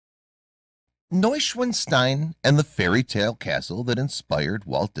Neuschwanstein and the fairy tale castle that inspired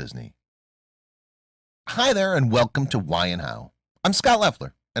Walt Disney. Hi there and welcome to Why and How. I'm Scott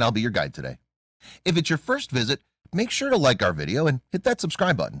Leffler and I'll be your guide today. If it's your first visit, make sure to like our video and hit that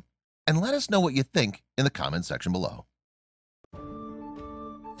subscribe button and let us know what you think in the comment section below.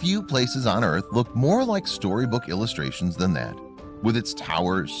 Few places on earth look more like storybook illustrations than that. With its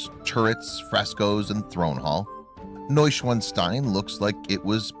towers, turrets, frescoes, and throne hall, Neuschwanstein looks like it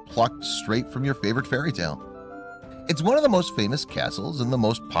was plucked straight from your favorite fairy tale. It's one of the most famous castles and the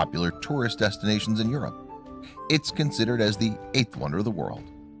most popular tourist destinations in Europe. It's considered as the eighth wonder of the world.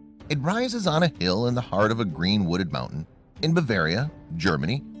 It rises on a hill in the heart of a green wooded mountain in Bavaria,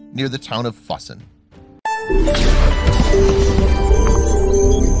 Germany, near the town of Fussen.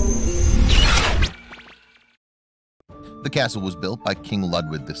 The castle was built by King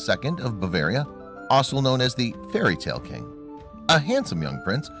Ludwig II of Bavaria, also known as the Fairy Tale King, a handsome young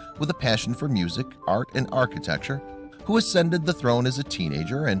prince with a passion for music, art, and architecture who ascended the throne as a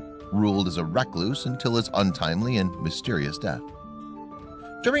teenager and ruled as a recluse until his untimely and mysterious death.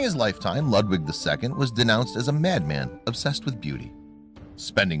 During his lifetime, Ludwig II was denounced as a madman obsessed with beauty,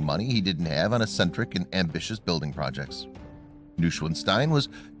 spending money he didn't have on eccentric and ambitious building projects. Neuschwanstein was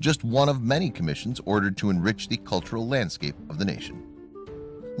just one of many commissions ordered to enrich the cultural landscape of the nation.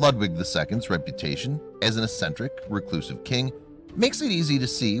 Ludwig II's reputation as an eccentric, reclusive king makes it easy to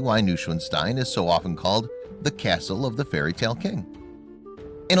see why Neuschwanstein is so often called the castle of the fairy tale king.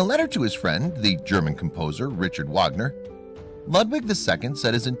 In a letter to his friend, the German composer Richard Wagner, Ludwig II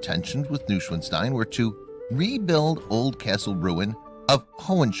said his intentions with Neuschwanstein were to rebuild old castle ruin of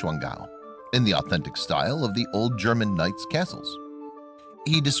Hohenschwangau in the authentic style of the old German knights' castles.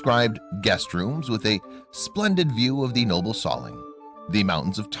 He described guest rooms with a splendid view of the noble Solling, the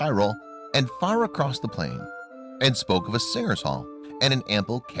mountains of Tyrol, and far across the plain, and spoke of a singer's hall and an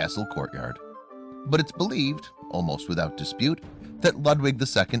ample castle courtyard. But it's believed, almost without dispute, that Ludwig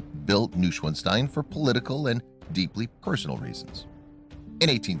II built Neuschwanstein for political and deeply personal reasons. In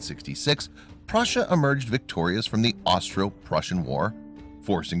 1866, Prussia emerged victorious from the Austro-Prussian War,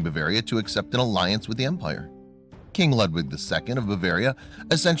 forcing Bavaria to accept an alliance with the empire. King Ludwig II of Bavaria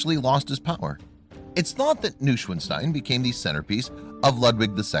essentially lost his power. It's thought that Neuschwanstein became the centerpiece of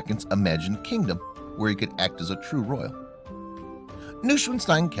Ludwig II's imagined kingdom, where he could act as a true royal.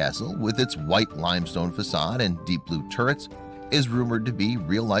 Neuschwanstein Castle, with its white limestone facade and deep blue turrets, is rumored to be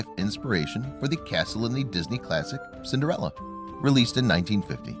real-life inspiration for the castle in the Disney classic Cinderella, released in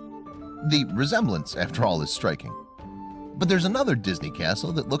 1950. The resemblance, after all, is striking. But there's another Disney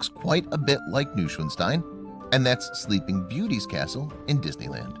castle that looks quite a bit like Neuschwanstein, and that's Sleeping Beauty's castle in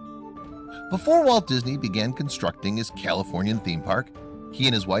Disneyland. Before Walt Disney began constructing his Californian theme park, he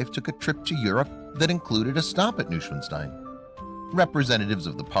and his wife took a trip to Europe that included a stop at Neuschwanstein. Representatives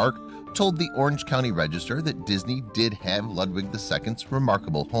of the park told the Orange County Register that Disney did have Ludwig II's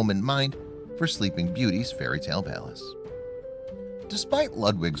remarkable home in mind for Sleeping Beauty's fairy tale palace. Despite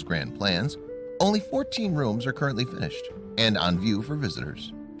Ludwig's grand plans, only 14 rooms are currently finished and on view for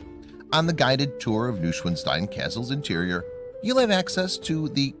visitors. On the guided tour of Neuschwanstein Castle's interior, you'll have access to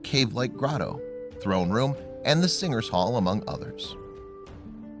the cave-like grotto, throne room, and the Singers' Hall, among others.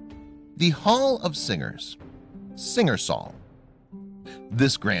 The Hall of Singers, Singersaal.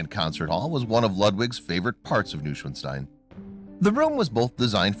 This grand concert hall was one of Ludwig's favorite parts of Neuschwanstein. The room was both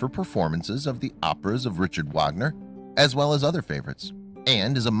designed for performances of the operas of Richard Wagner, as well as other favorites,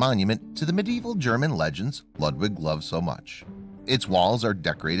 and is a monument to the medieval German legends Ludwig loved so much. Its walls are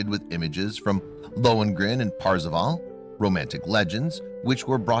decorated with images from Lohengrin and Parzival, romantic legends which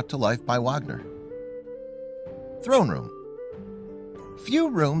were brought to life by Wagner. Throne room. Few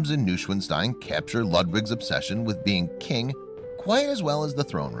rooms in Neuschwanstein capture Ludwig's obsession with being king quite as well as the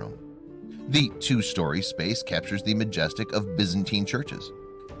throne room. The two-story space captures the majestic of Byzantine churches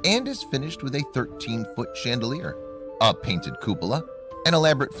and is finished with a 13-foot chandelier, a painted cupola, and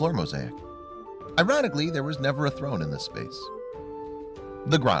elaborate floor mosaic. Ironically, there was never a throne in this space.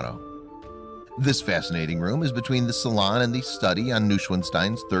 The Grotto. This fascinating room is between the salon and the study on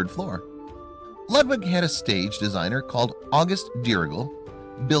Neuschwanstein's third floor. Ludwig had a stage designer called August Dirigal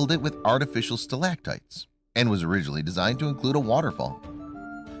build it with artificial stalactites and was originally designed to include a waterfall.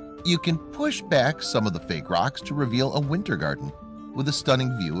 You can push back some of the fake rocks to reveal a winter garden with a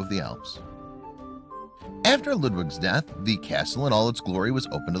stunning view of the Alps. After Ludwig's death, the castle in all its glory was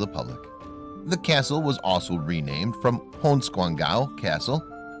open to the public. The castle was also renamed from Hohenschwangau Castle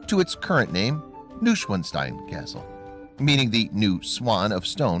to its current name, Neuschwanstein Castle, meaning the new Swan of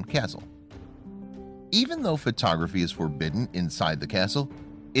Stone Castle. Even though photography is forbidden inside the castle,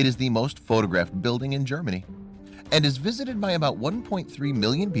 it is the most photographed building in Germany and is visited by about 1.3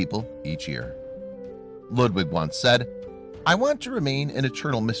 million people each year. Ludwig once said, "I want to remain an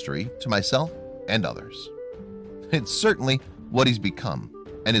eternal mystery to myself and others." It's certainly what he's become,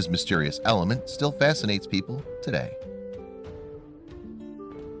 and his mysterious element still fascinates people today.